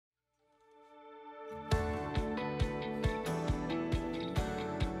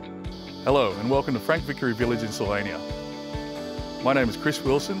Hello and welcome to Frank Vickery Village in Sylvania. My name is Chris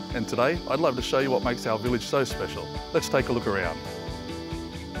Wilson and today I'd love to show you what makes our village so special. Let's take a look around.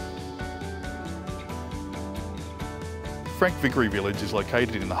 Frank Vickery Village is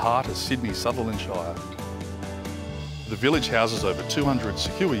located in the heart of Sydney's Sutherland Shire. The village houses over 200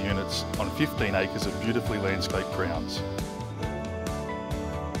 secure units on 15 acres of beautifully landscaped grounds.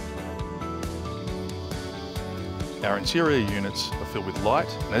 Our interior units are filled with light,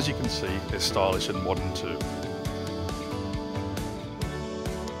 and as you can see, they're stylish and modern too.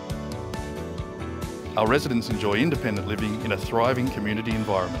 Our residents enjoy independent living in a thriving community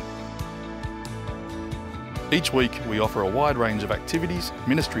environment. Each week, we offer a wide range of activities,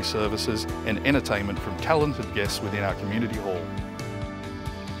 ministry services, and entertainment from talented guests within our community hall.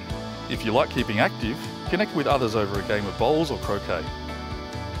 If you like keeping active, connect with others over a game of bowls or croquet.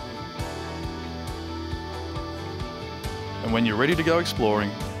 And when you're ready to go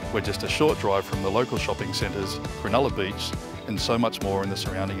exploring, we're just a short drive from the local shopping centres, Cronulla Beach, and so much more in the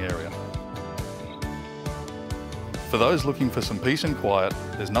surrounding area. For those looking for some peace and quiet,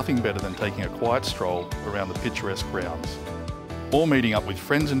 there's nothing better than taking a quiet stroll around the picturesque grounds, or meeting up with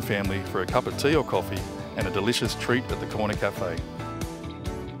friends and family for a cup of tea or coffee and a delicious treat at the Corner Cafe.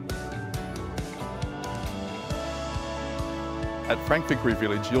 At Frank Vickery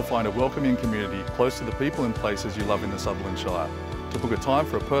Village, you'll find a welcoming community close to the people and places you love in the Sutherland Shire. To book a time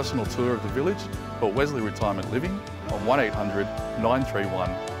for a personal tour of the village, call Wesley Retirement Living on 1800 931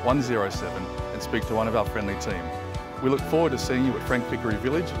 107 and speak to one of our friendly team. We look forward to seeing you at Frank Vickery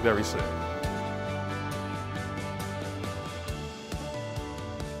Village very soon.